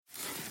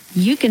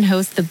you can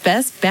host the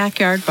best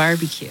backyard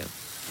barbecue.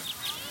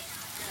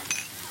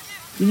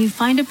 When you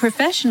find a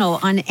professional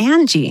on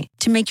Angie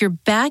to make your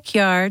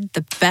backyard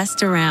the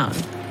best around.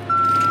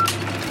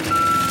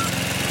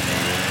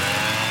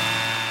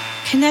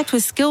 Connect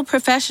with skilled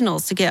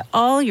professionals to get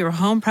all your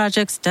home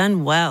projects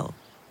done well.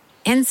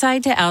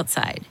 Inside to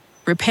outside,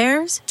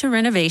 repairs to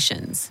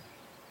renovations.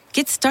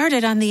 Get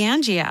started on the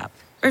Angie app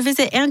or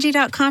visit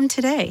Angie.com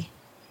today.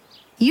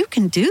 You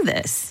can do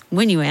this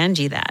when you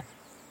Angie that.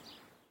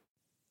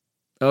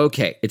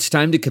 Okay, it's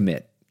time to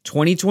commit.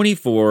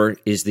 2024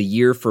 is the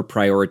year for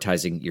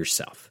prioritizing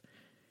yourself.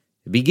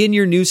 Begin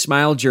your new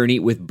smile journey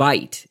with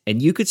Byte,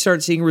 and you could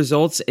start seeing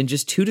results in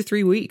just 2 to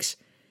 3 weeks.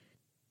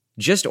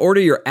 Just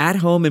order your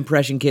at-home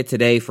impression kit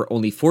today for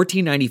only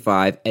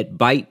 $14.95 at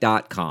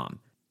Byte.com.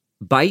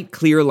 Byte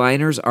clear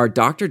liners are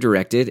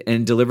doctor-directed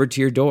and delivered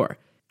to your door.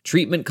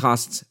 Treatment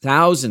costs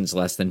thousands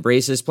less than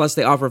braces, plus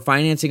they offer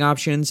financing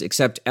options,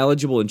 accept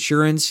eligible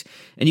insurance,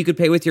 and you could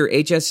pay with your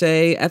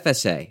HSA,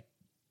 FSA.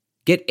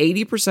 Get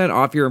 80%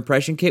 off your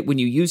impression kit when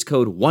you use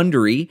code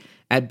WONDERY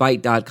at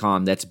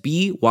Byte.com. That's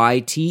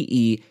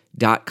BYTE.com.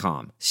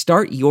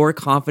 Start your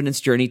confidence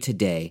journey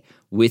today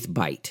with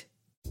Byte.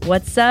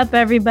 What's up,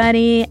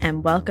 everybody,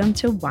 and welcome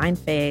to Wine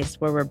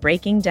Face, where we're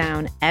breaking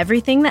down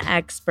everything the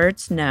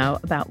experts know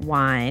about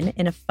wine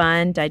in a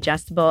fun,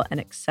 digestible, and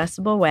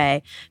accessible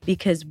way,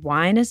 because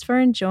wine is for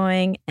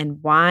enjoying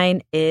and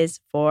wine is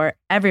for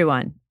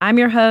everyone. I'm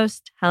your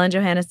host, Helen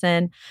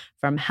Johannesson,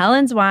 from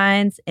Helen's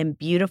Wines in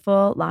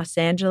beautiful Los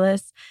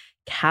Angeles,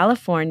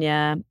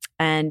 California.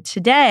 And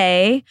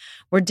today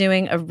we're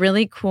doing a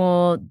really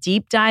cool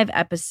deep dive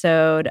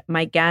episode.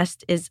 My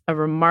guest is a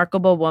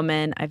remarkable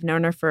woman. I've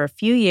known her for a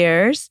few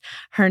years.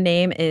 Her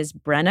name is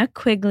Brenna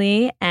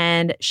Quigley,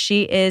 and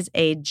she is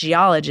a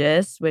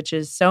geologist, which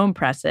is so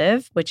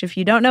impressive, which if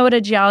you don't know what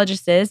a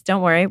geologist is,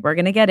 don't worry, we're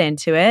going to get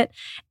into it.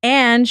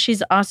 And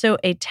she's also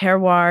a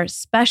terroir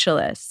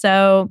specialist.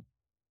 So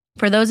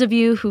for those of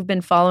you who've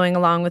been following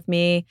along with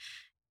me,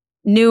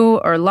 new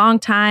or long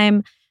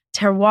time,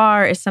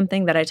 terroir is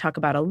something that I talk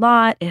about a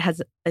lot.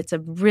 It's a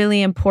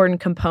really important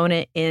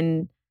component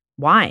in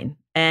wine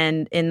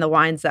and in the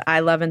wines that I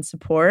love and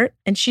support.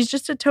 And she's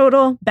just a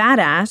total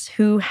badass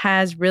who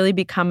has really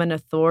become an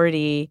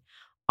authority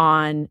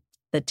on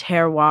the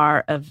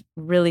terroir of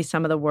really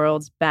some of the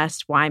world's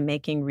best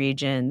winemaking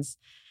regions.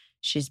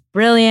 She's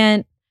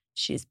brilliant,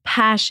 she's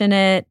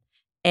passionate,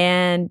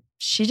 and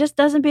she just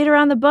doesn't beat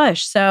around the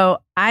bush. So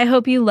I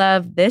hope you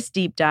love this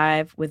deep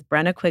dive with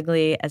Brenna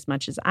Quigley as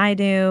much as I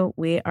do.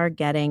 We are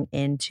getting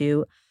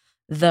into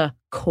the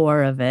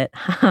core of it.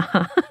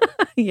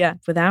 Yeah.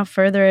 Without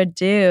further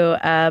ado,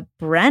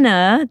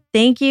 Brenna,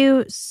 thank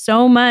you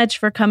so much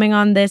for coming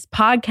on this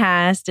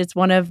podcast. It's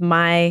one of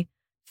my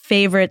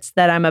favorites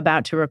that I'm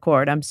about to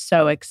record. I'm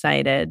so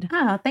excited.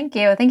 Oh, thank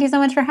you. Thank you so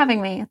much for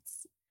having me.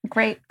 It's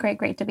great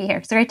to be here.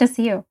 It's great to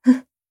see you.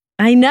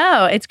 I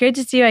know. It's great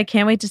to see you. I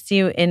can't wait to see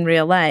you in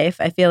real life.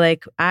 I feel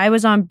like I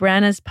was on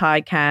Brenna's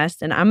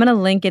podcast, and I'm going to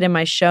link it in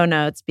my show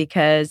notes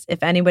because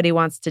if anybody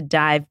wants to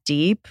dive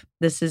deep,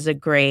 this is a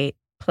great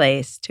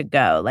place to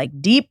go. Like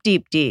deep,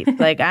 deep, deep.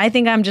 Like I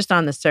think I'm just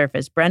on the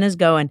surface. Brenna's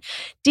going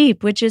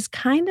deep, which is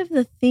kind of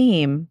the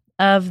theme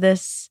of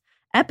this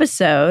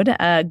episode,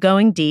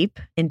 going deep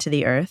into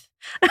the earth.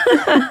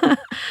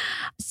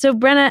 So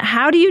Brenna,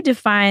 how do you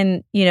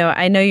define,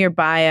 I know your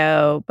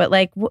bio, but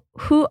like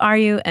who are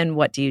you and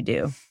what do you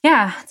do?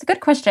 Yeah, it's a good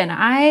question.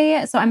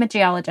 I'm a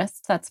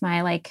geologist. That's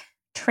my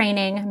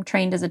training. I'm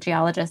trained as a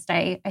geologist.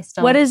 I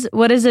still What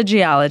is a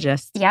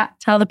geologist? Yeah.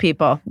 Tell the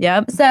people.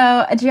 Yep.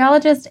 So a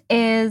geologist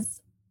is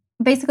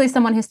basically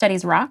someone who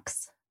studies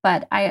rocks,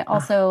 but I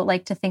also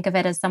like to think of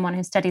it as someone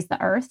who studies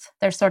the earth.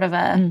 There's sort of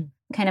a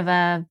kind of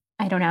a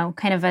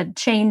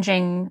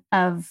changing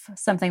of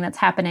something that's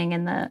happening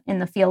in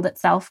the field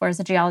itself, whereas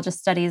a geologist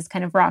studies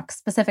kind of rocks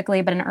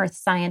specifically, but an earth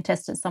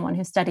scientist is someone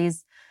who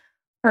studies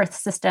earth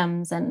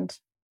systems and,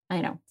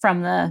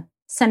 from the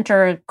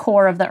center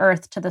core of the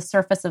earth to the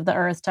surface of the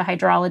earth to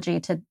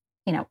hydrology to,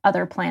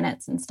 other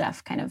planets and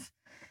stuff, kind of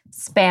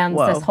spans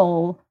this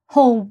whole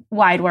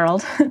wide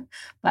world.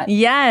 But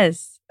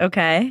yes.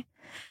 Okay.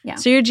 Yeah.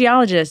 So you're a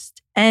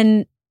geologist.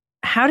 And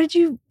how did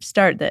you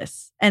start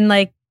this? And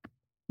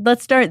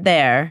let's start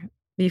there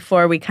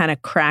before we kind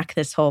of crack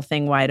this whole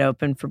thing wide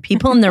open for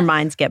people and their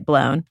minds get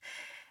blown.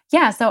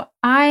 Yeah. So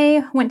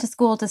I went to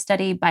school to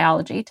study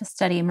biology, to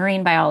study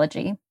marine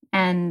biology.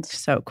 And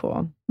so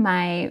cool.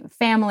 My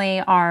family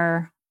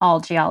are all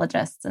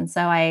geologists. And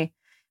so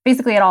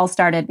it all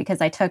started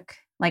because I took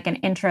an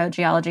intro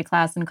geology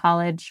class in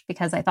college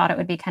because I thought it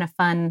would be kind of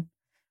fun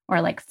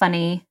or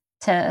funny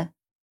to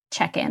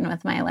check in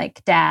with my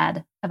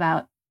dad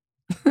about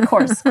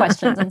course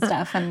questions and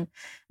stuff. And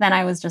then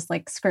I was just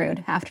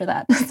screwed after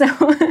that. So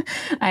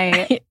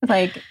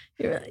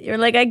you're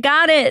like, I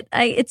got it.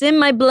 It's in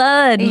my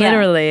blood,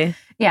 literally.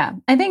 Yeah.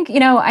 I think,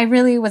 I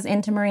really was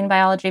into marine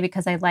biology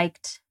because I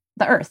liked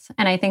the earth.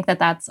 And I think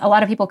that's a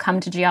lot of people come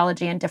to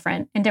geology in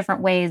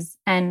different ways.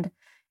 And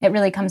it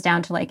really comes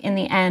down to in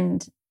the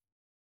end,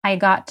 I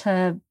got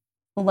to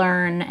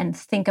learn and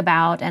think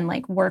about and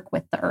like work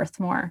with the earth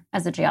more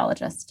as a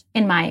geologist,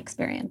 in my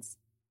experience.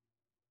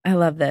 I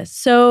love this.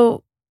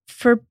 So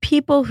for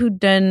people who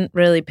didn't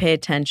really pay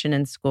attention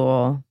in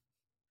school,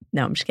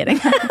 no, I'm just kidding.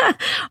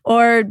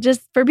 Or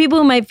just for people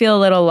who might feel a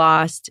little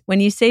lost, when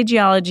you say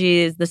geology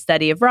is the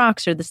study of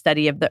rocks or the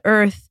study of the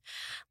earth,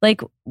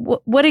 like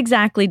what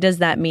exactly does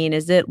that mean?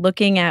 Is it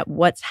looking at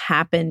what's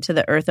happened to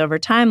the earth over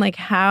time? Like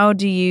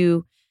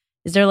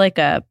is there like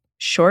a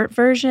short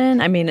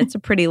version? I mean, it's a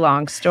pretty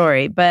long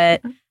story,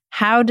 but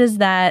how does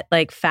that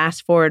like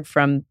fast forward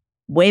from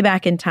way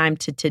back in time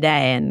to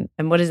today?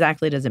 And what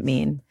exactly does it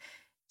mean?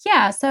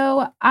 Yeah,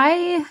 so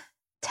I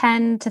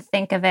tend to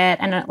think of it,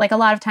 and like a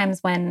lot of times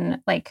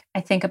when like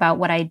I think about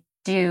what I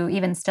do,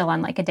 even still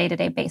on like a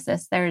day-to-day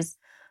basis, there's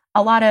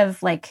a lot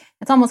of like,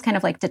 it's almost kind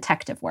of like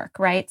detective work,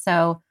 right?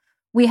 So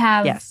we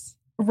have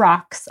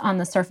rocks on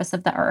the surface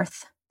of the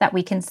earth that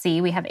we can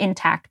see. We have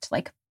intact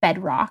like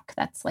bedrock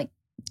that's like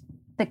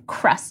the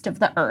crust of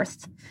the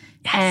earth.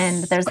 Yes,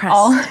 and there's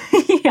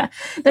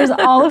there's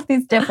all of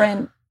these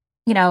different,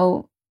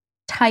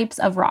 types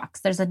of rocks.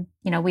 There's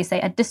we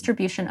say a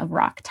distribution of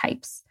rock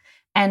types,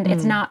 and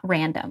it's not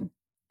random.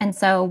 And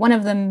so one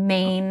of the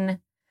main,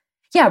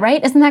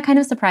 right? Isn't that kind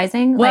of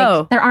surprising? Whoa,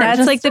 like, there aren't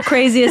that's like the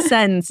craziest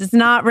sentence. It's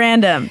not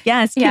random.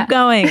 Yes, keep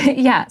going.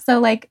 Yeah. So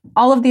like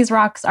all of these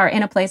rocks are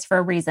in a place for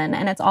a reason,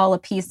 and it's all a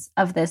piece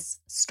of this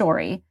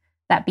story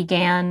that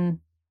began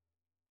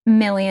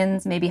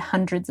millions, maybe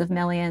hundreds of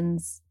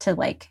millions to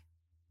like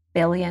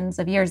billions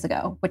of years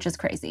ago, which is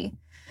crazy.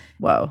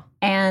 Whoa.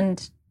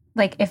 And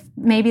like if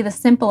maybe the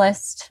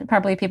simplest,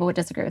 probably people would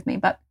disagree with me,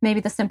 but maybe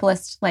the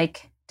simplest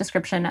like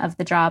description of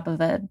the job of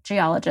a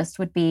geologist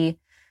would be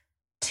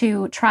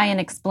to try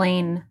and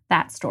explain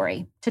that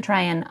story, to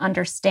try and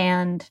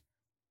understand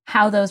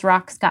how those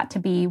rocks got to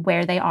be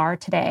where they are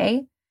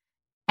today.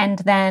 And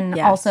then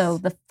also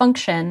the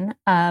function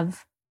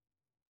of,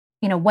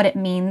 what it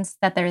means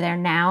that they're there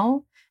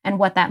now and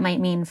what that might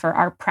mean for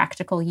our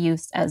practical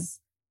use as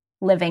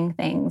living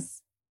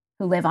things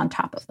who live on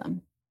top of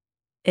them.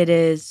 It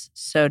is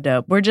so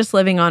dope. We're just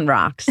living on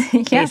rocks,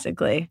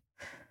 basically.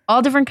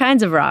 All different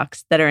kinds of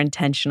rocks that are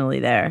intentionally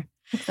there.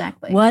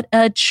 Exactly. What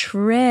a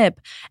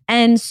trip.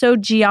 And so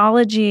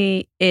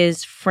geology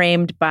is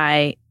framed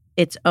by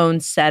its own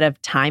set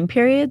of time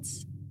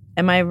periods.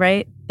 Am I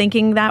right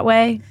thinking that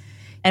way?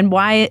 And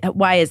why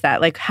is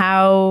that? Like,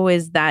 how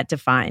is that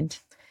defined?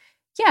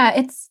 Yeah,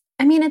 it's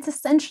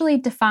essentially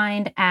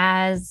defined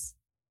as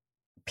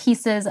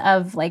pieces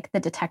of like the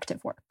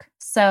detective work.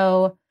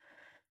 So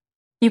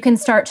you can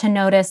start to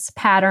notice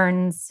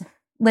patterns,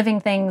 living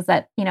things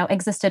that,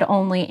 existed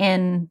only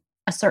in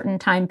a certain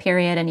time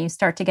period, and you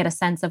start to get a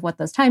sense of what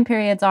those time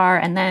periods are.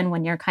 And then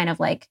when you're kind of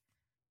like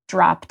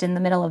dropped in the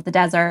middle of the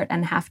desert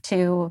and have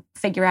to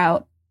figure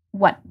out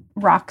what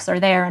rocks are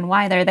there and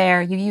why they're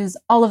there, you use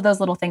all of those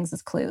little things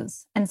as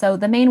clues. And so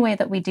the main way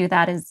that we do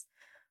that is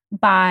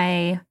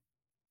by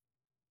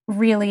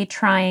really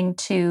trying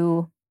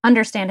to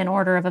understand an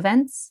order of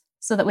events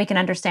so that we can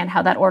understand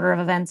how that order of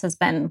events has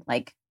been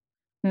like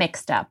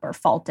mixed up or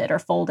faulted or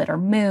folded or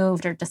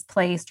moved or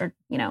displaced or,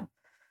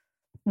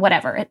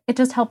 whatever. It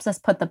just helps us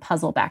put the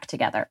puzzle back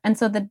together. And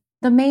so the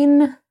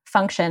main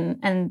function,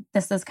 and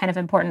this is kind of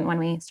important when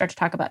we start to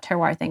talk about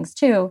terroir things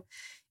too,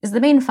 is the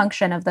main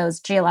function of those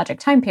geologic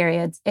time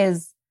periods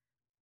is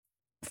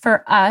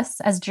for us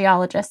as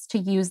geologists to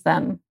use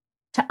them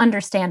to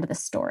understand the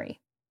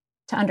story,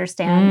 to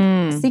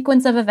understand the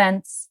sequence of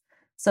events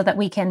so that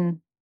we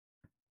can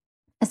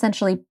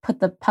essentially put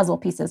the puzzle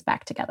pieces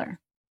back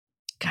together.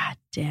 God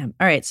damn.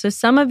 All right. So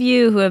some of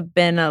you who have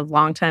been a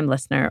longtime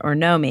listener or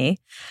know me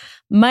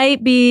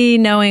might be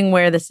knowing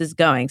where this is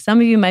going. Some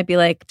of you might be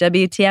like,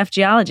 WTF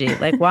geology?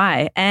 Like,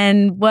 why?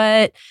 And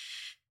what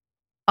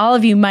all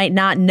of you might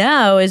not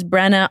know is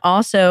Brenna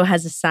also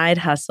has a side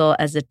hustle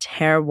as a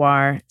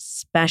terroir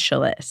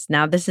specialist.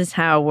 Now, this is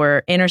how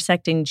we're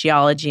intersecting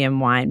geology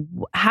and wine.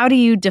 How do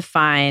you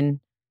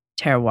define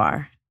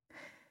terroir?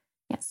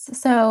 Yes.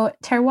 So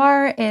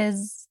terroir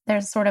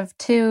there's sort of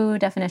two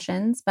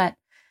definitions, but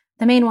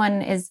the main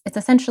one is it's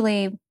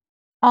essentially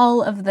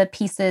all of the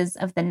pieces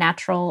of the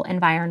natural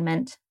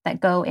environment that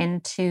go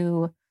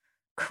into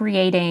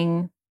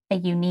creating a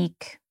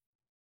unique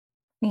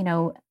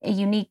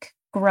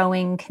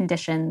growing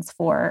conditions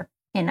for,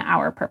 in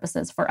our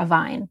purposes, for a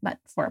vine, but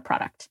for a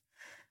product.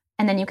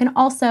 And then you can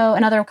also,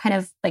 another kind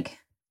of like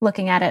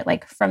looking at it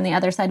like from the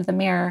other side of the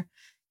mirror,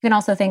 you can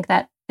also think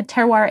that a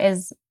terroir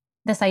is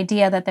this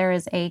idea that there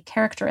is a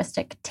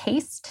characteristic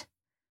taste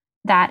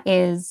that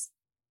is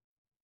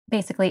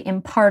basically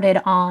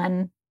imparted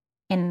on,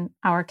 in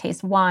our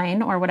case,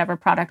 wine or whatever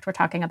product we're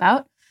talking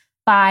about,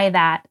 by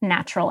that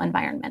natural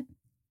environment.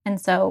 And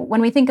so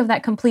when we think of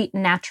that complete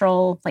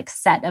natural, like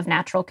set of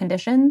natural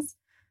conditions,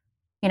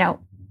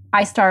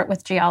 I start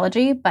with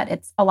geology, but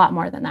it's a lot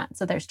more than that.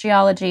 So there's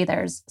geology,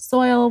 there's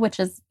soil, which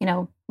is,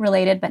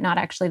 related, but not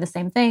actually the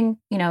same thing.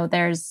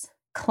 There's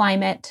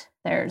climate,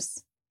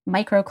 there's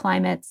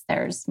microclimates,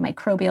 there's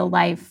microbial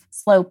life,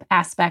 slope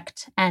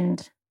aspect,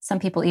 and some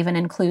people even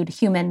include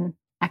human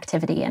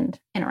activity and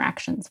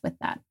interactions with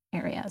that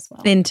area as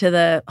well. Into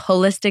the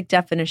holistic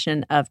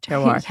definition of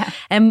terroir. Yeah.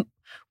 And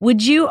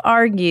would you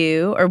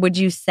argue, or would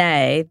you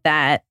say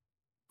that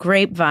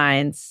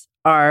grapevines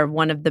are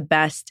one of the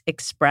best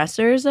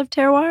expressors of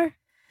terroir?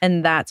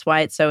 And that's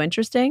why it's so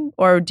interesting?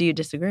 Or do you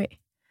disagree?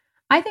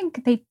 I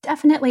think they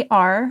definitely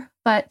are,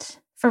 but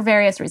for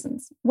various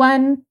reasons.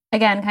 One,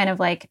 again, kind of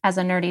like as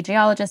a nerdy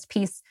geologist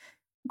piece,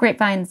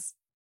 grapevines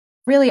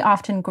really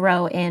often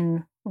grow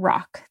in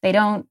rock. They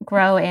don't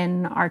grow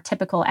in our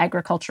typical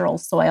agricultural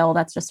soil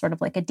that's just sort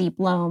of like a deep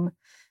loam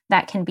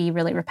that can be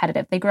really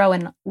repetitive. They grow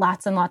in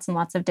lots and lots and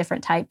lots of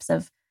different types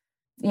of,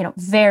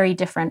 very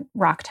different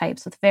rock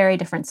types with very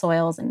different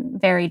soils and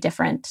very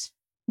different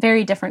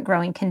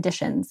growing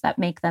conditions that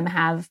make them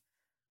have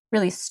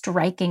really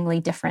strikingly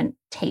different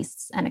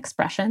tastes and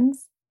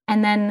expressions.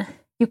 And then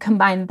you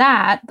combine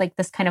that, like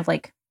this kind of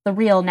like the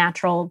real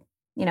natural,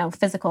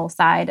 physical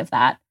side of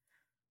that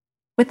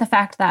with the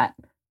fact that,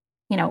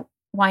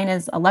 wine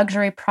is a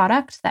luxury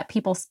product that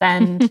people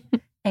spend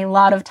a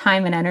lot of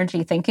time and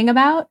energy thinking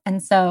about.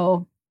 And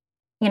so,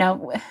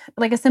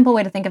 like a simple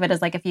way to think of it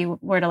is like if you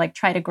were to like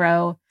try to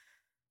grow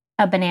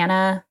a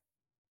banana,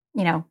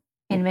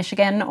 in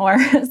Michigan or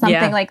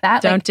something like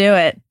that. Don't do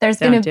it. There's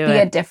going to be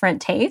a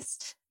different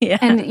taste. Yeah.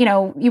 And,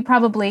 you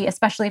probably,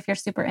 especially if you're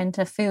super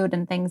into food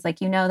and things, like,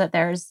 that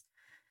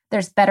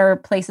there's better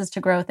places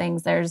to grow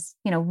things. There's,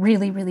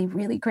 really, really,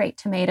 really great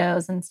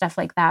tomatoes and stuff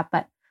like that.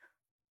 But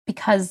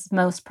because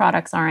most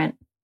products aren't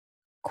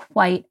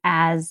quite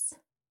as,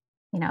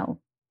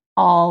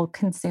 all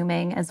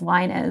consuming as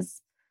wine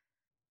is,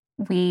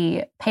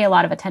 we pay a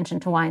lot of attention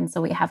to wine.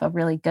 So we have a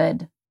really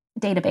good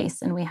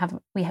database and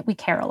we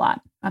care a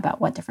lot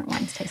about what different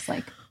wines taste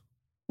like.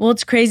 Well,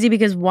 it's crazy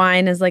because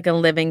wine is like a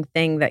living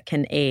thing that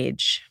can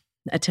age.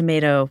 A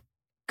tomato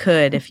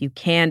could if you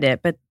canned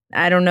it, but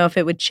I don't know if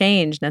it would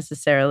change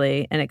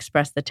necessarily and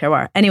express the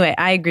terroir. Anyway,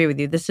 I agree with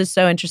you. This is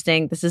so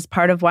interesting. This is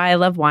part of why I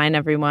love wine,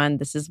 everyone.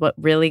 This is what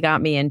really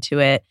got me into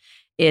it,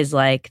 is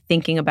like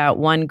thinking about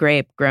one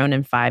grape grown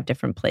in 5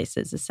 different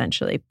places,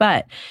 essentially.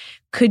 But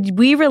could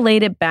we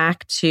relate it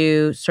back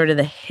to sort of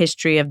the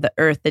history of the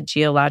earth, the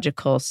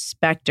geological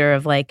specter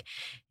of like,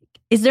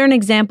 is there an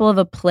example of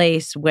a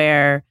place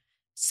where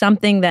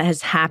something that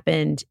has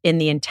happened in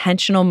the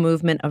intentional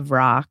movement of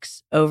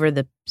rocks over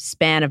the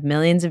span of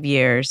millions of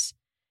years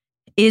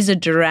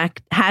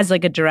has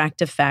like a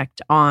direct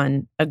effect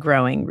on a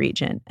growing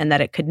region and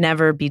that it could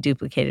never be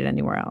duplicated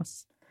anywhere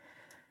else?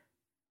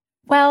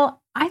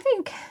 Well,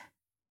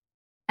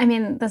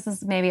 this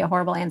is maybe a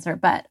horrible answer,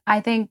 but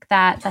I think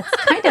that that's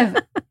kind of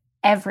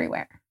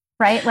everywhere,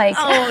 right? Like,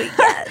 oh,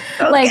 yes.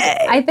 Okay. Like,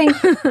 I think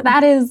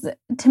that is,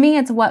 to me,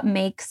 it's what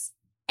makes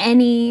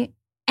any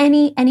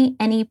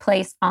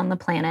place on the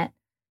planet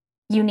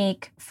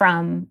unique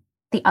from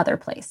the other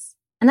place.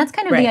 And that's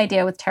kind of the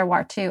idea with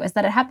terroir too, is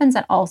that it happens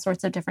at all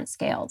sorts of different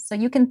scales. So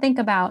you can think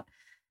about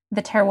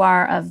the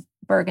terroir of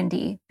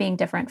Burgundy being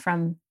different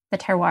from the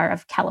terroir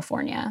of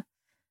California.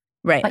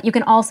 Right. But you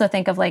can also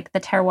think of like the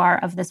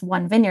terroir of this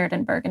one vineyard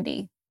in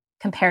Burgundy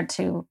compared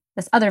to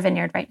this other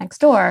vineyard right next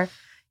door.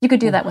 You could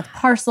do that with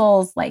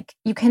parcels. Like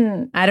you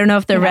can... I don't know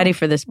if they're ready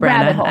for this,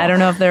 Brenna. I don't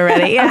know if they're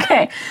ready. Yeah.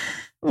 Okay.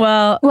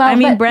 Well,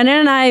 Brenna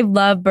and I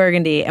love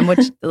Burgundy. And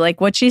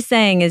what she's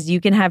saying is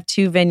you can have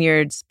 2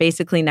 vineyards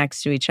basically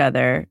next to each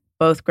other,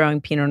 both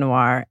growing Pinot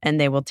Noir,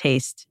 and they will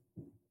taste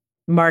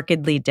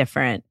markedly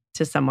different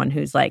to someone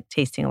who's like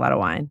tasting a lot of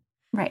wine.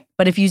 Right.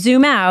 But if you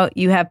zoom out,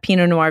 you have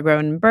Pinot Noir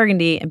grown in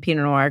Burgundy and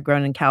Pinot Noir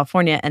grown in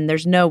California, and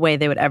there's no way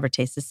they would ever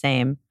taste the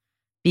same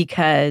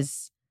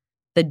because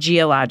the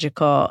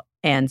geological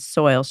and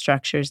soil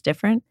structure is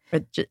different,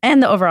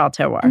 and the overall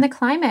terroir. And the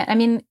climate.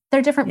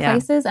 They're different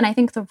places. And I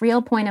think the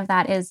real point of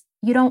that is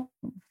you don't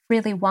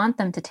really want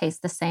them to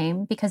taste the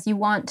same because you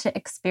want to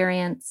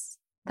experience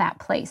that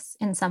place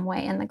in some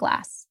way in the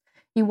glass.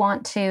 You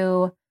want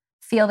to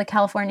feel the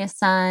California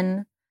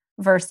sun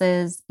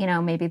versus,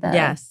 maybe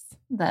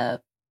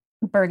the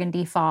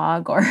Burgundy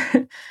fog or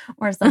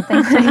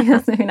something.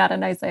 That's maybe not a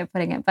nice way of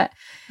putting it, but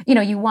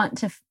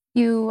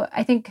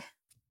I think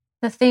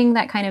the thing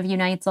that kind of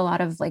unites a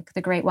lot of like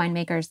the great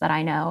winemakers that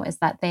I know is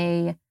that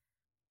they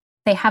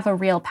have a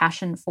real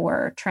passion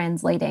for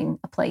translating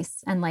a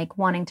place and like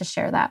wanting to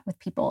share that with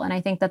people. And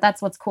I think that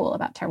that's what's cool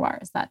about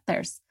terroir, is that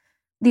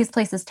these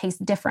places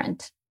taste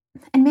different.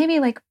 And maybe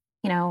like,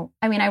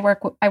 I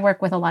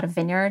work with a lot of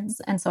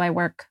vineyards. And so I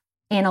work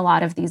in a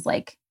lot of these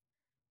like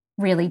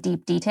really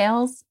deep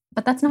details,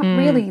 but that's not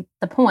really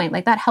the point.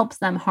 Like that helps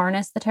them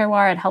harness the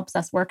terroir. It helps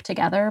us work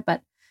together,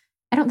 but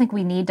I don't think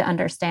we need to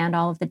understand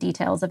all of the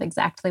details of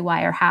exactly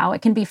why or how.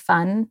 It can be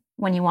fun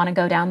when you want to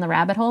go down the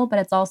rabbit hole, but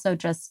it's also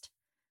just,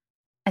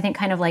 I think,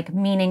 kind of like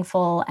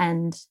meaningful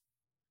and,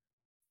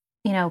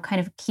 kind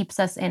of keeps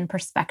us in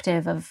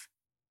perspective of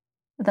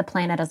the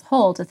planet as a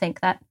whole to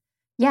think that,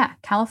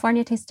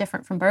 California tastes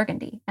different from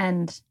Burgundy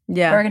and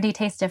Burgundy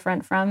tastes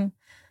different from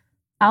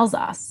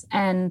Alsace.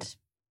 And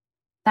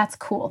that's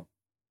cool.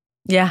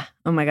 Yeah.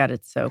 Oh my God,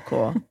 it's so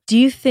cool. Do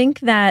you think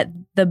that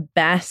the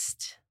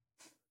best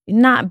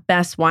not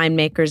best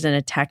winemakers in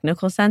a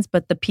technical sense,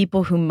 but the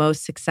people who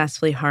most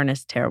successfully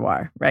harness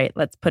terroir, right?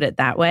 Let's put it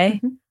that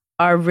way,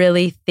 are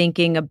really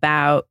thinking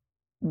about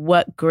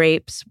what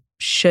grapes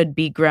should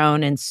be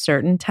grown in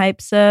certain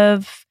types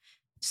of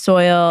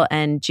soil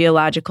and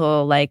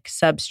geological like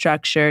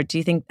substructure. Do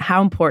you think,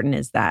 how important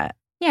is that?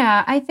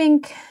 Yeah, I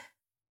think,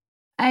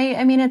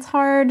 I mean, it's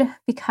hard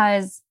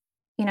because,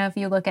 if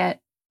you look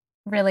at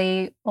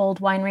really old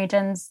wine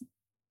regions,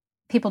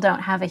 people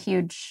don't have a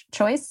huge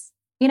choice,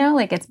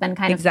 like it's been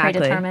kind of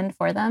predetermined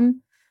for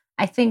them.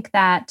 I think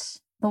that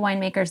the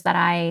winemakers that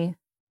I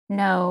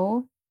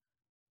know,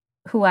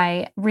 who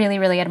I really,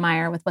 really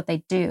admire with what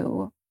they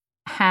do,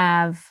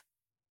 are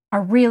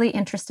really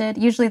interested.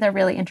 Usually they're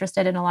really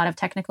interested in a lot of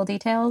technical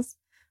details,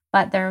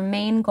 but their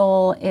main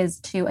goal is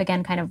to,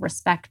 again, kind of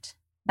respect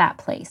that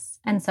place.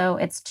 And so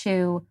it's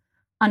to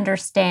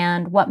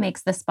understand what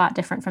makes this spot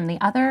different from the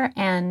other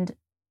and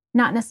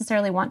not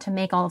necessarily want to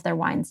make all of their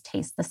wines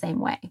taste the same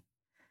way.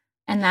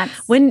 And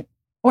that's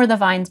or the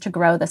vines to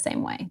grow the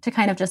same way, to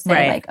kind of just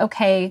say like,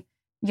 okay,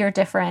 you're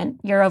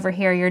different. You're over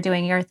here, you're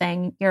doing your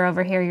thing. You're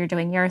over here, you're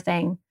doing your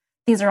thing.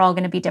 These are all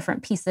going to be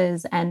different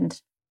pieces. And,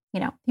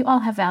 you all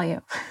have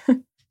value.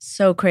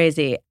 So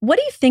crazy. What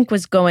do you think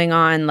was going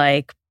on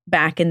like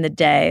back in the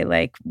day?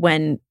 Like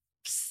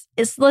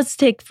let's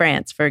take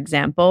France, for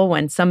example,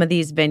 when some of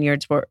these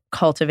vineyards were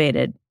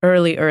cultivated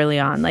early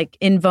on, like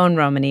in Vosne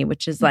Romani,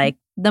 which is like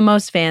the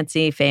most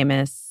fancy,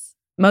 famous,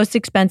 most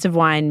expensive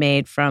wine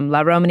made from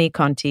La Romani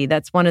Conti.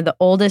 That's one of the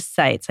oldest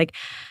sites. Like,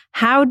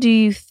 how do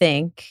you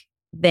think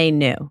they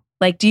knew?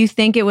 Like, do you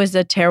think it was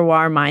a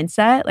terroir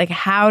mindset? Like,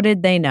 how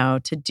did they know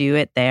to do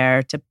it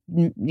there?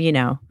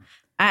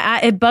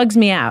 It bugs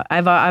me out.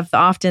 I've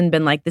often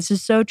been like, this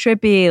is so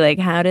trippy. Like,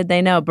 how did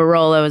they know?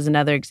 Barolo is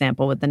another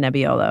example with the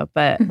Nebbiolo.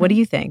 But what do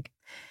you think?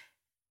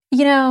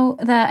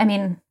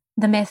 The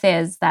myth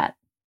is that,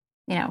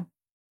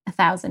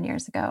 1,000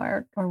 years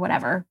ago or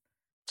whatever,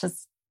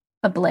 just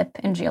a blip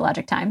in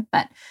geologic time.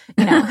 But,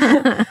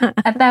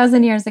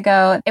 1,000 years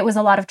ago, it was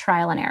a lot of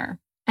trial and error.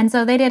 And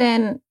so they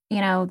didn't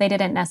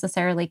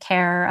necessarily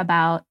care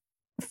about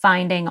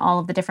finding all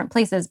of the different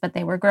places, but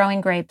they were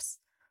growing grapes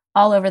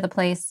all over the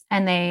place.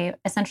 And they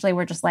essentially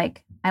were just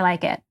like, I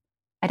like it.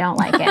 I don't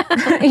like it.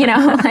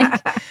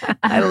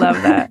 I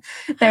love that.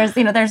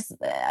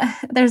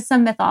 There's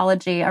some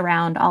mythology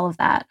around all of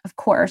that, of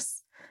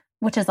course,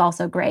 which is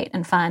also great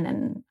and fun.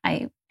 And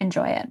I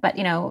enjoy it. But,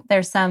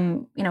 there's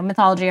some,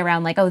 mythology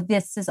around like, oh,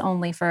 this is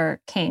only for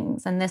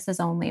kings and this is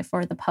only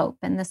for the Pope.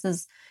 And this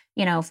is,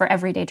 for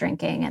everyday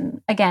drinking.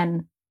 And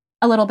again,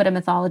 a little bit of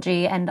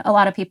mythology. And a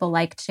lot of people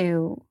like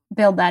to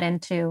build that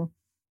into,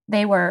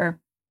 they were,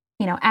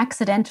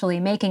 accidentally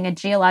making a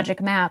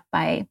geologic map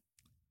by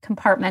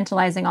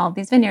compartmentalizing all of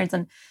these vineyards.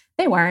 And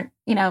they weren't,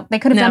 they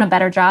could have done a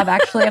better job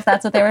actually, if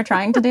that's what they were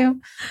trying to do.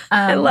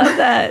 I love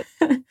that.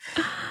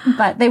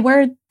 But they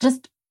were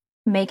just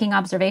making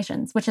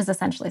observations, which is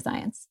essentially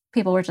science.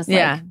 People were just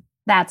like,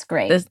 that's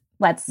great.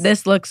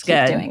 This looks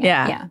good. Doing it.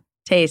 Yeah.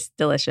 Tastes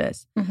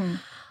delicious. Mm-hmm.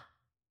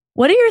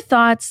 What are your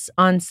thoughts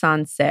on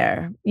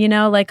Sancerre?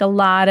 Like a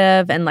lot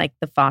of, and like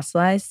the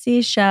fossilized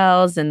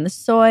seashells and the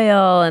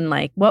soil and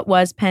like what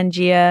was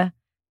Pangea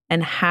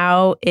and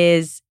how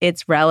is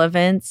its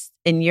relevance,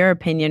 in your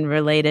opinion,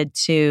 related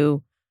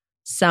to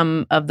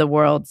some of the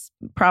world's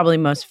probably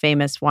most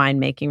famous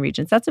winemaking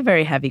regions? That's a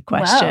very heavy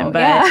question,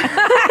 but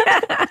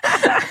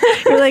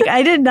you're like,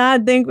 I did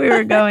not think we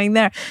were going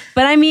there.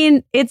 But I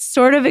mean, it's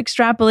sort of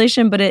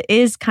extrapolation, but it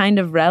is kind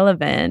of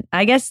relevant.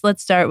 I guess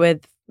let's start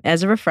with,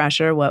 as a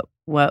refresher, what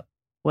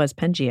was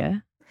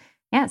Pangea?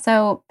 Yeah,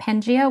 so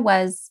Pangea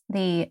was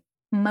the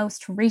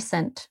most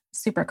recent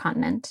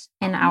supercontinent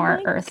in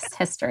our Earth's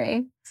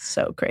history.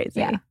 So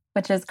crazy. Yeah,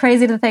 which is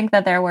crazy to think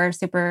that there were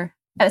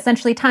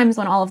essentially times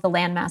when all of the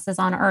land masses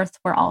on Earth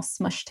were all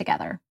smushed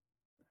together.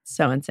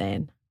 So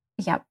insane.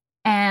 Yep.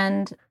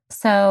 And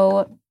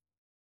so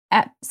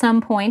at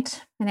some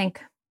point, I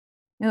think,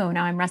 now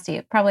I'm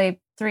rusty, probably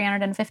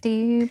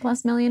 350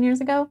 plus million years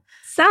ago.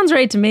 Sounds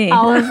right to me.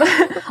 All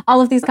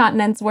of these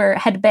continents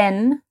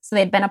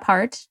they'd been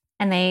apart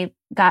and they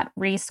got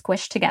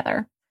re-squished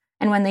together.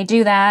 And when they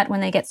do that,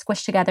 when they get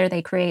squished together,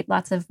 they create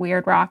lots of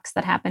weird rocks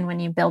that happen when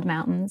you build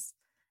mountains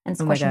and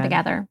squish them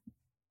together.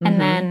 Mm-hmm.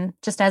 And then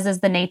just as is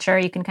the nature,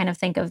 you can kind of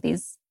think of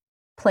these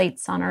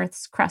plates on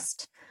Earth's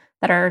crust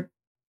that are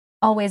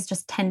always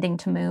just tending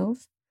to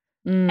move.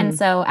 And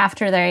so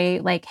after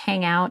they like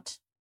hang out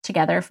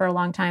together for a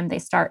long time, they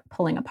start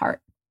pulling apart.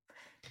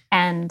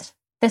 And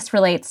this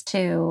relates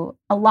to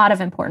a lot of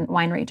important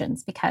wine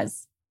regions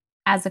because,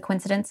 as a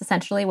coincidence,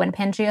 essentially, when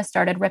Pangea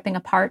started ripping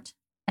apart,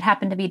 it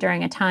happened to be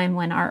during a time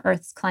when our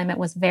Earth's climate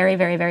was very,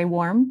 very, very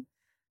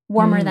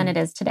warmer than it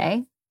is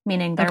today,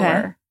 meaning there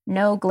were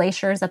no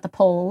glaciers at the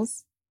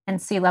poles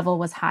and sea level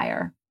was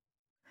higher.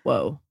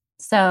 Whoa.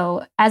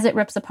 So as it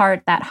rips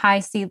apart,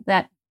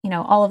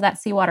 all of that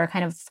seawater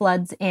kind of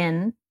floods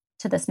in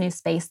to this new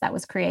space that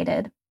was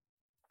created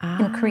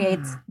and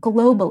creates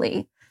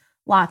globally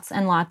lots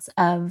and lots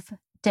of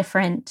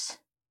different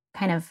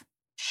kind of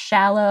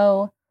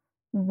shallow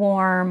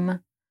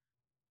warm,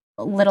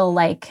 little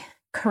like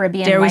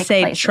Caribbean. Dare we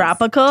say places.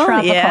 tropical?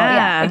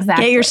 Yeah,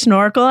 exactly. Get your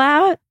snorkel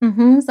out.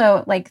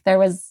 So like there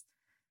was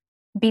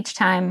beach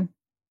time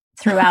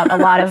throughout a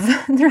lot of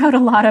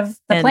the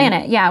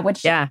planet.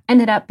 Which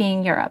ended up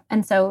being Europe.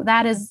 And so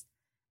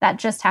that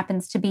just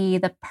happens to be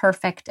the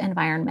perfect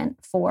environment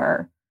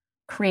for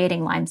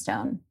creating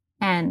limestone.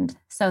 And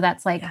so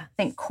that's like,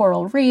 think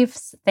coral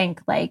reefs,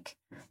 think like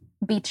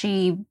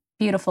beachy,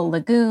 beautiful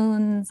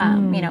lagoons,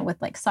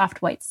 with like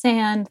soft white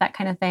sand, that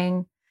kind of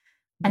thing.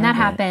 And that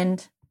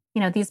happened,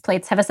 these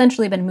plates have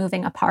essentially been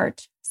moving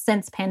apart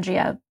since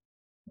Pangea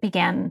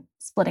began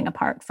splitting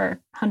apart for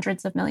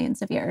hundreds of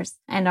millions of years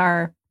and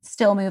are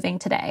still moving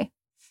today.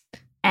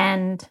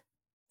 And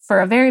for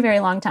a very, very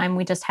long time,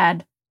 we just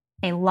had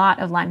a lot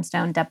of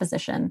limestone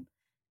deposition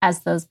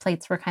as those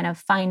plates were kind of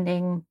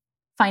finding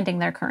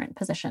their current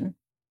position.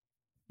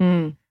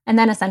 And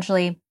then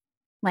essentially,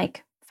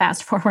 like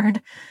fast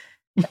forward,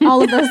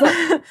 all of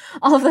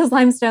those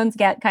limestones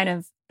get kind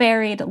of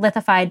buried,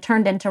 lithified,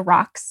 turned into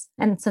rocks.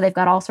 And so they've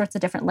got all sorts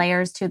of different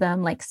layers to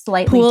them, like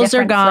slightly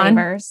different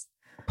flavors.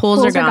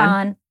 Pools are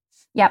gone.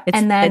 Yep.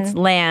 And then it's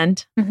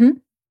land.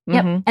 Yep.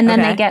 And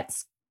then they get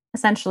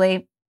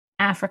essentially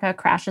Africa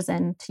crashes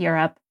into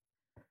Europe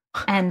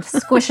and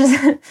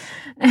squishes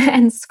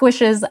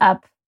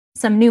up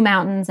some new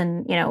mountains,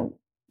 and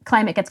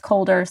climate gets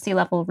colder, sea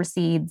level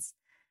recedes.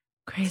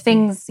 Crazy.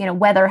 Things,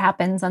 weather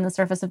happens on the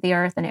surface of the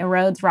earth and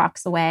erodes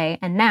rocks away.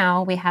 And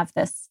now we have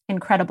this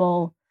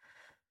incredible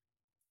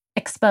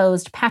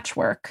exposed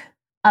patchwork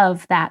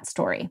of that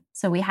story.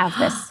 So we have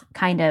this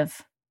kind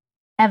of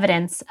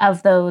evidence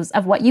of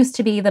what used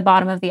to be the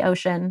bottom of the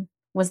ocean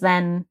was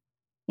then,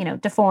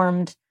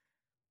 deformed,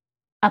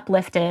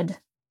 uplifted,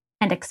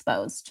 and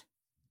exposed.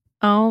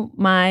 Oh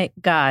my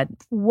God.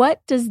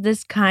 What does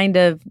this kind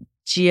of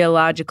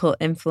geological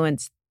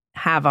influence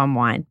have on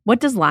wine? What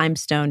does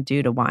limestone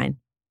do to wine?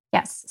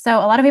 Yes. So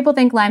a lot of people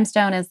think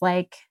limestone is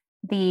like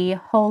the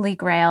holy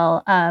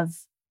grail of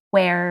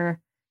where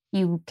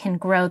you can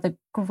grow the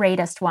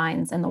greatest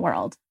wines in the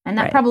world. And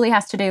that probably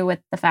has to do with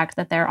the fact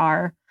that there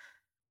are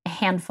a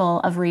handful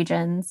of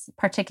regions,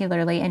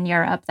 particularly in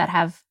Europe, that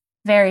have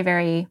very,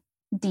 very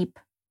deep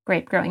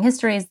grape growing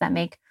histories that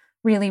make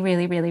really,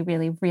 really, really,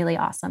 really, really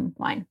awesome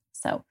wine.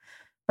 So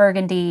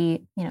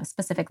Burgundy,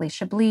 specifically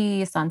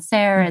Chablis,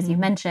 Sancerre, as you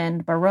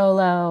mentioned,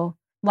 Barolo,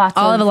 a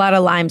lot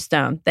of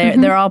limestone.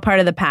 They're all part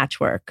of the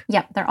patchwork.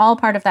 Yeah, they're all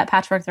part of that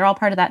patchwork. They're all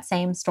part of that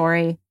same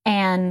story.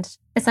 And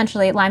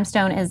essentially,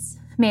 limestone is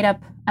made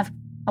up of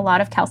a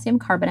lot of calcium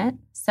carbonate.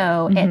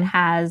 So it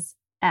has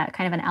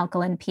kind of an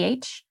alkaline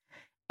pH.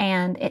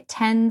 And it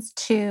tends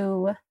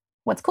to,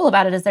 what's cool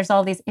about it is there's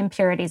all these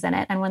impurities in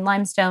it. And when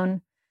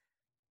limestone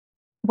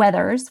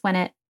weathers, when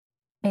it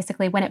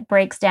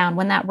breaks down,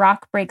 when that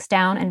rock breaks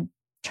down and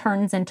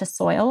turns into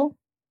soil.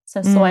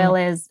 So soil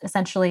is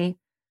essentially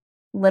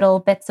little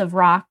bits of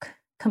rock,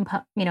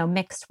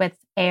 mixed with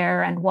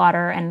air and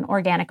water and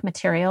organic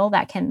material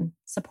that can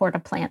support a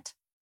plant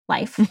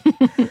life.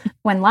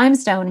 When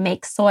limestone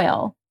makes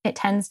soil,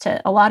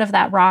 a lot of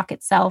that rock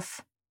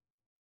itself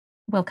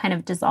will kind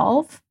of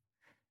dissolve,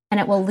 and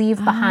it will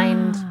leave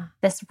behind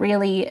this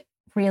really,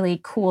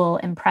 really cool,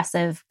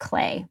 impressive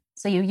clay.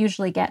 So you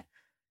usually get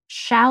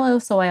shallow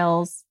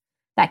soils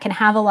that can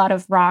have a lot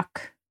of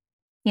rock,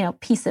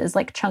 pieces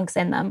like chunks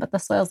in them, but the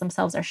soils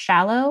themselves are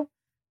shallow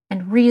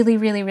and really,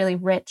 really, really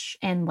rich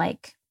in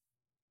like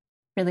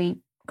really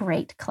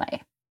great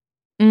clay.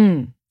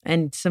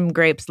 And some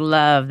grapes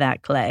love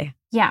that clay.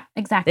 Yeah,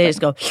 exactly. They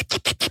just go,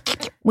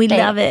 we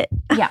love it.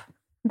 Yeah,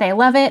 they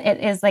love it.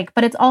 It is like,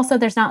 but it's also,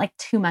 there's not like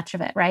too much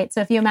of it, right?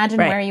 So if you imagine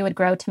where you would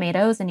grow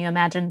tomatoes and you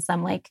imagine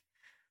some like,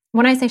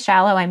 when I say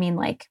shallow, I mean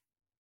like,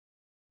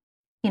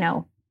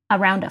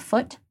 around a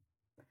foot.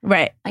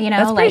 Right.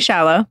 That's pretty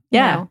shallow.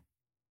 Yeah.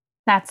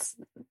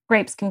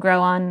 Grapes can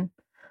grow on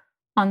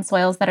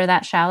soils that are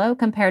that shallow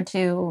compared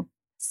to,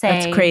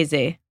 say, that's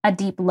crazy, a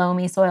deep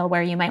loamy soil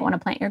where you might want to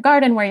plant your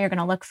garden, where you're going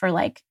to look for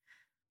like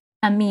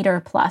a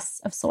meter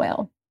plus of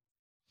soil.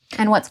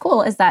 And what's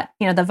cool is that,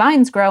 the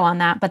vines grow on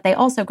that, but they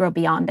also grow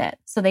beyond it.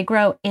 So they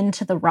grow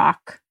into the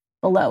rock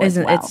below as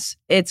well.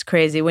 It's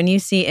crazy. When you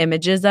see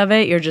images of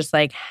it, you're just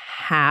like,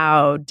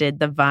 how did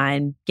the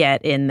vine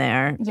get in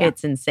there? Yeah.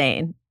 It's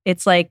insane.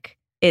 It's like,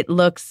 it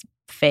looks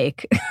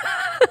fake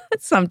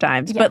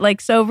sometimes, but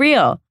like so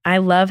real. I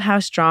love how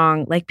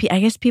strong, like, I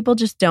guess people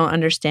just don't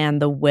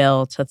understand the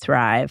will to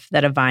thrive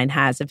that a vine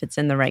has if it's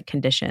in the right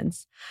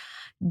conditions.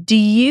 Do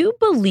you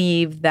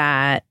believe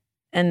that,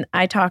 and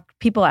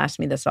people ask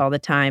me this all the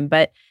time,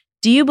 but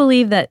do you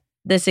believe that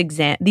these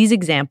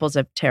examples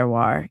of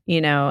terroir,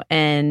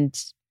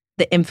 and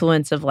the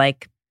influence of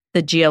like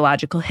the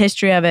geological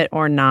history of it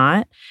or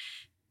not,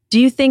 do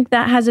you think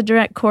that has a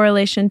direct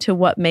correlation to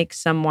what makes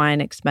some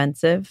wine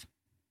expensive?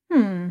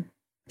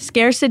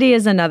 Scarcity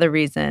is another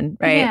reason,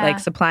 right? Yeah. Like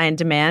supply and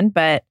demand.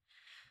 But,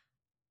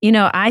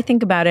 I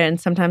think about it and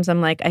sometimes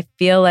I'm like, I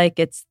feel like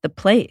it's the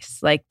place.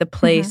 Like the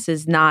place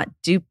is not,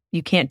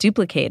 you can't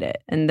duplicate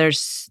it. And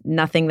there's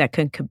nothing that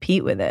can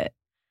compete with it.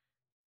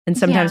 And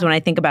sometimes Yeah. when I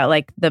think about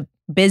like the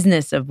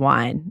business of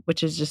wine,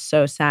 which is just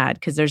so sad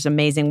because there's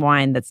amazing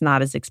wine that's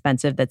not as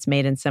expensive, that's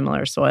made in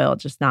similar soil,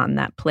 just not in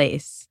that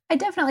place. I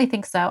definitely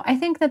think so. I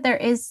think that there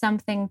is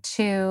something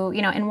to,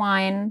 in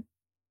wine,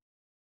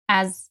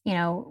 as,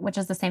 which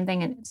is the same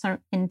thing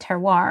in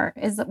terroir,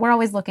 is that we're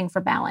always looking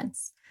for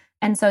balance.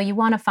 And so you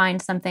want to find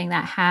something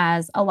that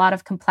has a lot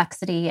of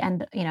complexity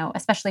and,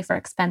 especially for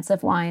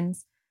expensive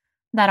wines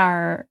that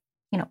are,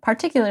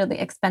 particularly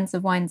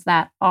expensive wines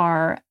that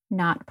are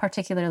not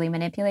particularly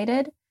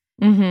manipulated.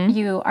 Mm-hmm.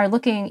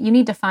 You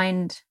need to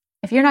find,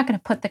 if you're not going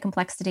to put the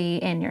complexity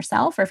in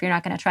yourself, or if you're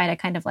not going to try to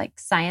kind of like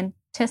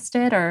scientist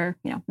it or,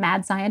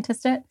 mad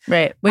scientist it.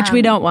 Right. Which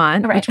we don't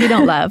want, right. which we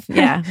don't love.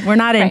 Yeah. We're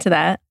not right. into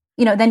that.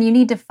 Then you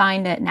need to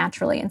find it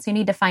naturally. And so you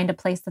need to find a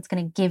place that's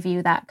going to give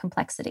you that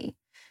complexity.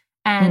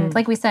 And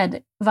like we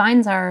said,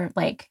 vines are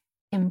like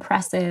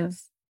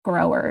impressive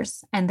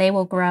growers, and they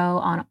will grow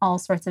on all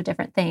sorts of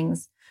different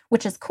things,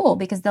 which is cool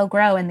because they'll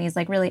grow in these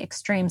like really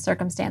extreme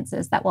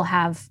circumstances that will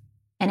have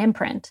an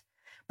imprint.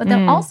 But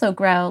they'll also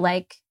grow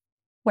like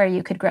where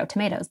you could grow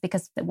tomatoes,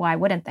 because why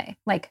wouldn't they?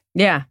 Like,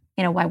 yeah,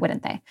 why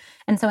wouldn't they?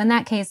 And so in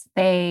that case,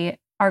 they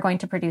are going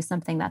to produce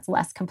something that's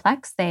less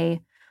complex.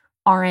 They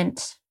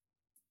aren't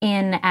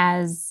in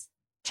as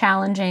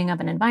challenging of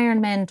an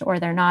environment, or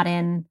they're not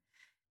in,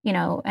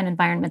 an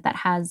environment that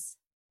has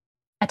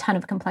a ton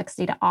of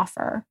complexity to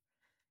offer.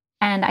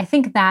 And I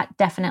think that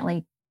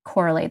definitely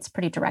correlates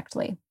pretty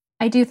directly.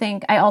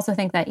 I also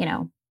think that,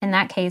 in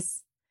that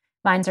case,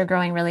 vines are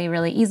growing really,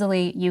 really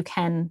easily. You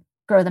can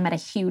grow them at a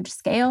huge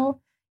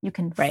scale. You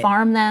can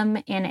farm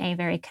them in a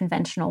very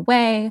conventional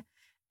way,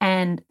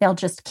 and they'll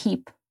just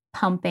keep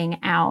pumping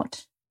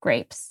out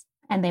grapes,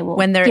 and they will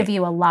give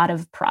you a lot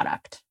of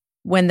product.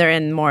 When they're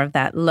in more of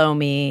that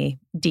loamy,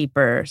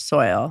 deeper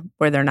soil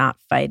where they're not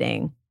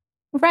fighting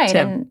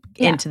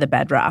into the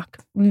bedrock.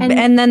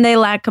 And then they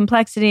lack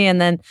complexity.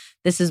 And then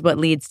this is what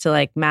leads to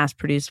like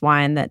mass-produced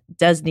wine that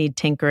does need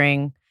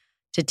tinkering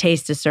to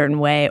taste a certain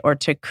way or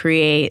to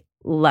create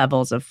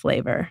levels of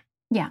flavor.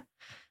 Yeah.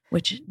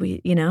 Which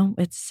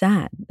it's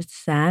sad. It's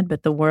sad,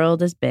 but the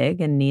world is big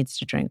and needs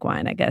to drink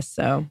wine, I guess.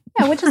 So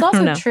yeah, which is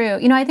also true.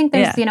 I think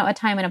there's, a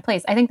time and a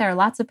place. I think there are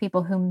lots of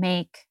people who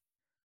make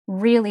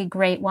really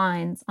great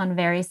wines on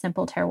very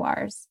simple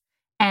terroirs.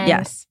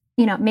 And,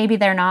 maybe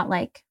they're not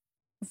like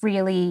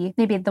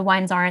maybe the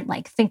wines aren't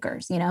like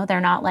thinkers,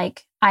 they're not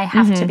like, I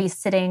have to be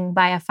sitting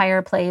by a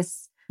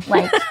fireplace,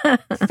 like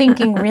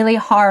thinking really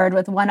hard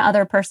with one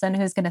other person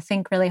who's going to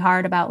think really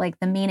hard about like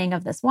the meaning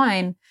of this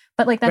wine.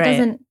 But like, that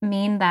doesn't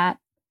mean that,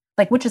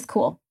 like, which is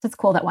cool. It's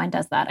cool that wine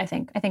does that. I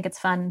think it's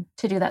fun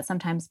to do that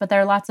sometimes, but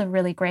there are lots of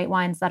really great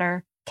wines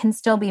that can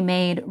still be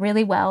made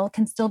really well,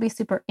 can still be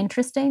super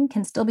interesting,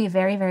 can still be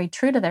very, very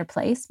true to their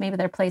place. Maybe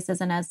their place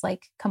isn't as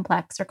like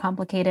complex or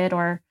complicated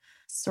or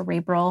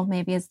cerebral,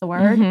 maybe is the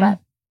word, but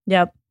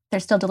they're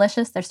still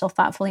delicious. They're still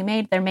thoughtfully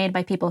made. They're made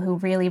by people who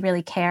really,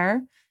 really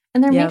care.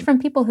 And they're made from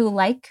people who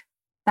like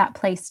that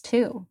place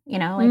too,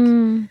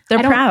 they're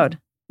proud.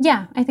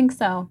 Yeah, I think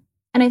so.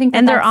 And I think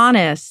they're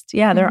honest.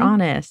 Yeah, they're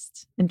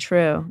honest and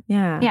true.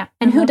 Yeah. Yeah.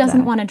 And who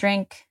doesn't want to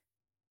drink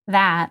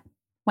that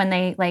when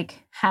they like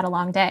had a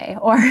long day,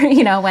 or,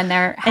 when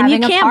they're having a party?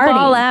 And you can't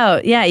ball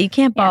out. Yeah, you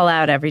can't ball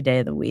out every day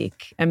of the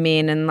week. I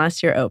mean,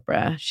 unless you're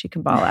Oprah, she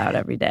can ball out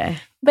every day.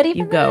 But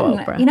even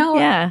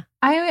Oprah.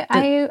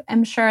 I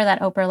am sure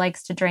that Oprah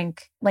likes to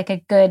drink like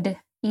a good,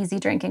 easy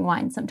drinking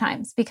wine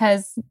sometimes,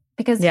 because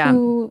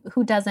who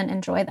doesn't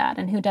enjoy that,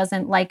 and who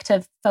doesn't like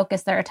to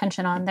focus their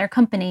attention on their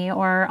company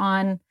or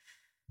on,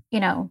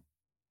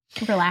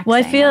 relaxing.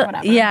 Well,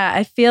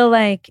 I feel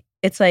like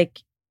it's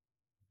like,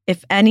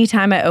 if any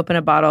time I open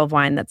a bottle of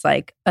wine that's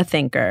like a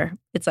thinker,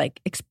 it's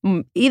like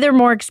either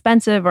more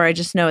expensive, or I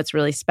just know it's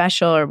really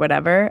special or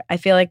whatever. I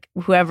feel like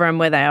whoever I'm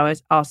with, I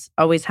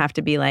always have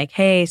to be like,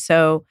 hey,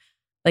 so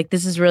like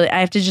this is really,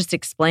 I have to just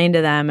explain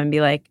to them and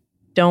be like,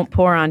 don't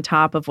pour on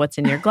top of what's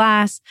in your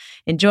glass.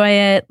 Enjoy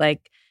it.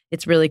 Like,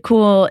 it's really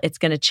cool. It's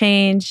going to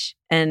change.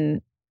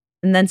 And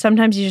then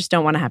sometimes you just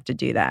don't want to have to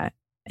do that.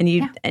 And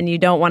you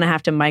don't want to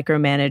have to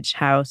micromanage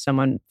how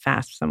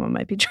fast someone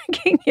might be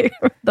drinking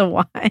the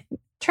wine.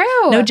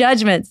 True. No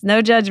judgments.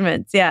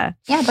 Yeah.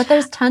 Yeah, but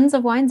there's tons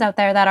of wines out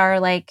there that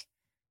are like,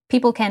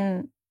 people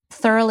can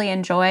thoroughly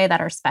enjoy, that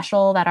are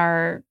special, that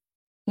are,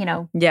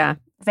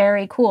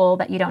 very cool,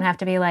 that you don't have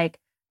to be like,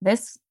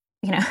 this,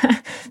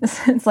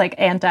 it's like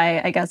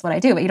I guess what I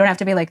do, but you don't have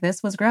to be like,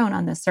 this was grown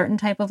on this certain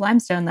type of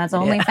limestone that's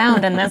only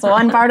found in this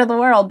one part of the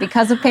world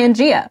because of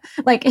Pangea.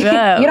 Like, you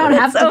don't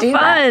have to do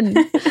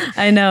that.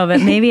 I know,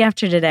 but maybe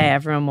after today,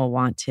 everyone will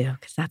want to,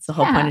 because that's the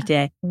whole point of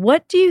today.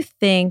 What do you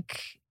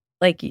think?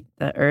 Like,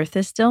 the earth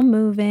is still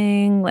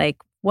moving. Like,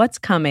 what's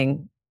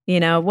coming?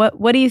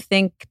 What do you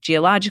think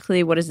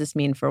geologically? What does this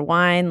mean for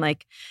wine?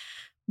 Like,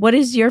 what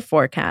is your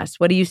forecast?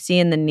 What do you see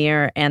in the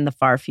near and the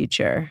far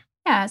future?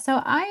 Yeah,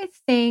 so I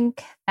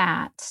think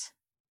that,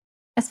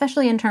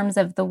 especially in terms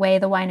of the way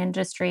the wine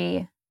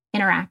industry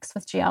interacts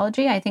with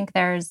geology, I think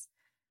there's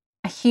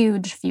a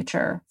huge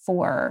future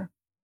for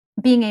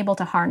being able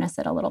to harness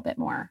it a little bit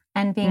more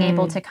and being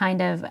able to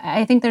kind of,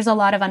 I think there's a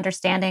lot of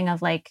understanding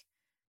of like,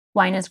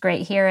 wine is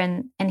great here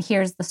and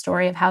here's the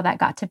story of how that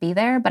got to be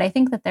there. But I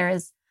think that there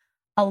is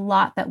a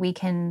lot that we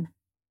can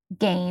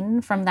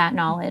gain from that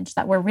knowledge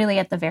that we're really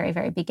at the very,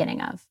 very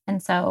beginning of.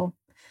 And so,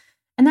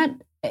 and that,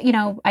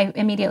 I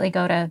immediately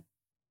go to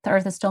the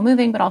earth is still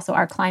moving, but also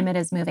our climate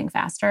is moving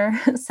faster.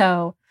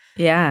 So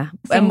yeah.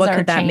 And what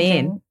could that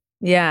mean?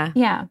 Yeah.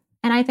 Yeah.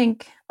 And I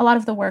think a lot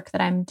of the work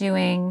that I'm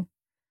doing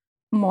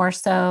more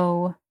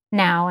so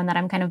now and that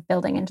I'm kind of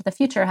building into the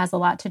future has a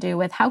lot to do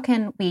with how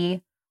can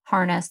we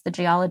harness the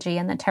geology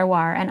and the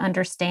terroir and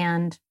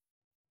understand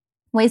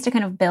ways to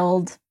kind of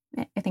build,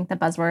 I think the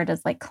buzzword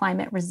is like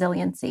climate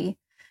resiliency,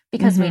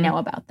 because we know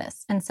about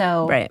this. And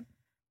so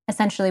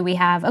essentially we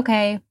have,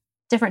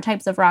 different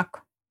types of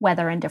rock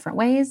weather in different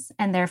ways,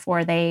 and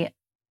therefore they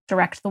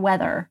direct the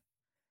weather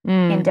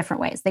in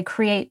different ways. They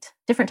create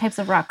different types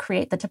of rock,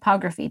 create the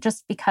topography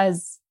just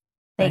because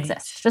they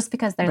exist, just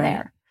because they're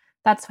there.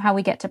 That's how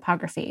we get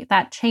topography.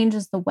 That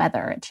changes the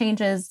weather. It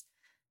changes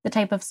the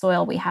type of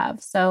soil we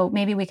have. So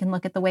maybe we can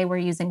look at the way we're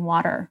using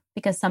water,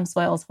 because some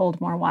soils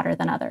hold more water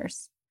than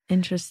others.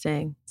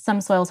 Interesting. Some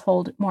soils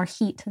hold more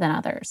heat than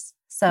others.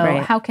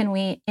 So how can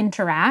we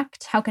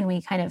interact? How can we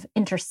kind of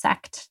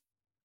intersect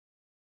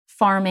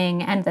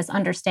farming and this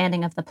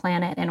understanding of the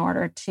planet in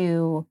order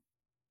to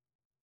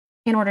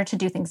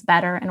do things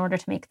better, in order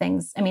to make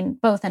things,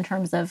 both in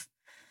terms of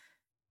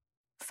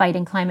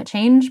fighting climate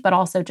change, but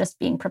also just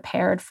being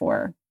prepared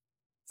for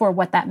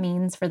what that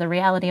means for the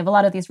reality of a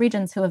lot of these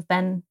regions who have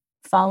been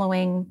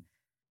following,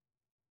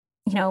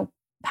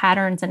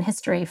 patterns in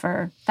history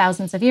for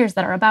thousands of years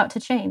that are about to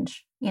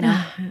change,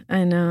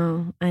 I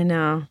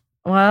know.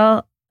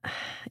 Well,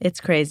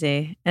 it's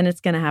crazy and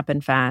it's going to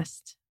happen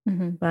fast.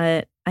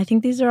 But I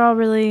think these are all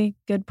really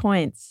good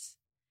points.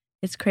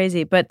 It's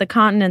crazy, but the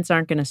continents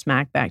aren't going to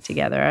smack back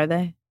together, are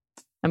they?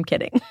 I'm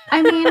kidding.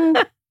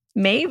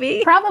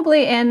 Maybe.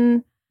 Probably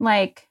in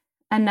like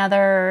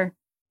another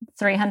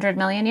 300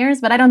 million years,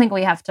 but I don't think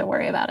we have to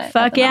worry about it.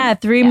 Fuck yeah,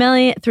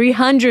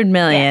 300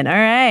 million. All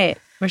right.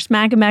 We're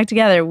smacking back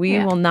together. We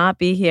will not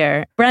be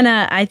here.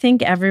 Brenna, I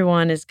think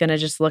everyone is going to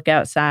just look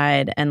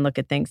outside and look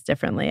at things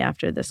differently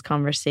after this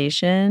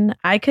conversation.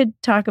 I could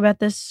talk about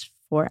this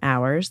for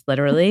hours,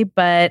 literally,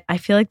 but I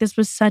feel like this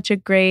was such a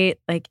great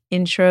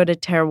intro to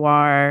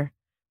terroir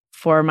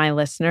for my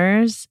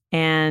listeners.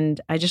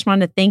 And I just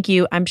want to thank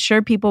you. I'm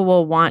sure people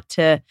will want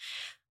to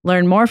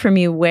learn more from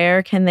you.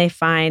 Where can they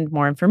find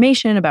more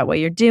information about what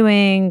you're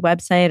doing,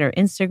 website or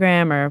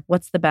Instagram, or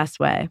what's the best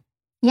way?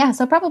 Yeah,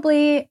 so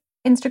probably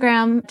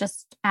Instagram,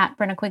 just at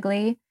Brenna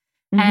Quigley.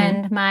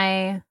 And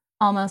my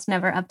almost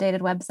never updated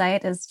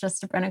website is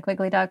just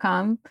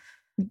brennaquigley.com.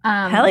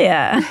 Hell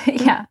yeah.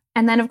 Yeah.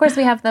 And then, of course,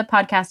 we have the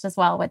podcast as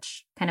well,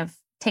 which kind of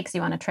takes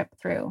you on a trip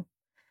through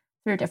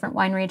different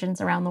wine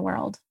regions around the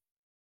world.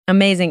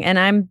 Amazing.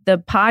 And the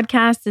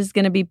podcast is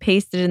going to be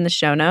pasted in the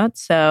show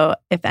notes. So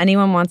if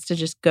anyone wants to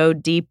just go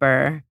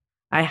deeper,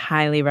 I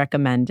highly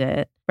recommend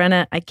it.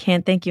 Brenna, I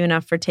can't thank you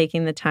enough for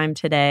taking the time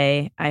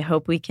today. I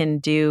hope we can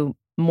do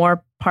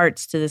more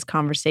parts to this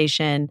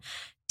conversation,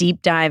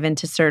 deep dive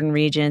into certain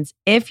regions.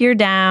 If you're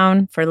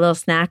down for little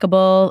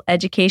snackable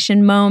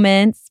education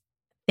moments,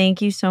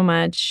 thank you so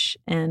much.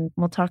 And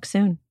we'll talk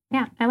soon.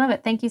 Yeah, I love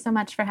it. Thank you so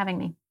much for having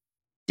me.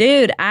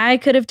 Dude, I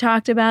could have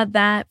talked about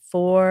that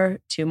for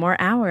 2 more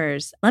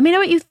hours. Let me know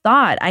what you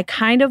thought. I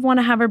kind of want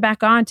to have her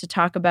back on to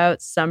talk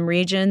about some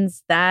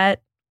regions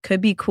that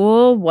could be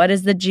cool. What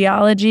is the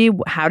geology?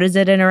 How does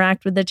it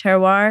interact with the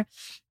terroir?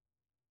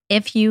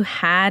 If you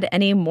had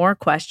any more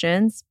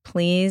questions,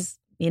 please,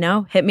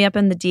 hit me up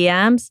in the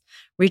DMs.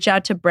 Reach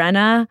out to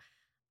Brenna.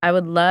 I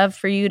would love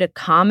for you to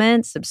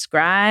comment,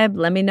 subscribe.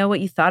 Let me know what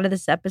you thought of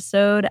this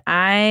episode.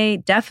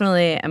 I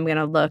definitely am going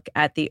to look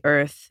at the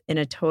earth in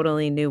a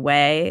totally new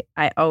way.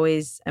 I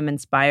always am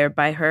inspired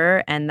by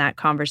her and that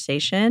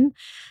conversation.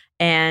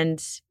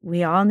 And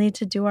we all need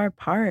to do our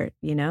part.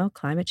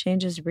 Climate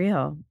change is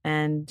real,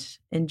 and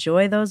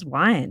enjoy those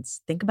wines.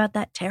 Think about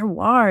that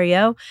terroir,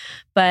 yo.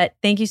 But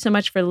thank you so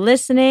much for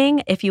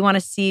listening. If you want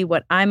to see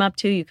what I'm up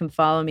to, you can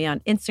follow me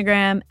on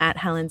Instagram at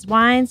Helen's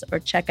Wines, or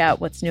check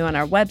out what's new on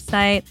our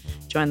website.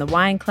 Join the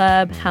wine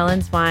club,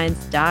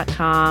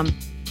 helenswines.com.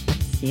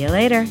 See you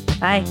later.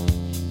 Bye.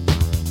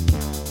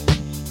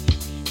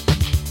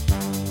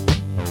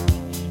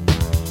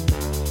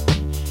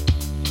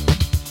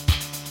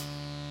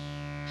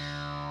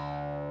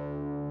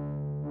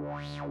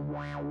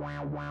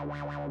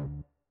 Wow.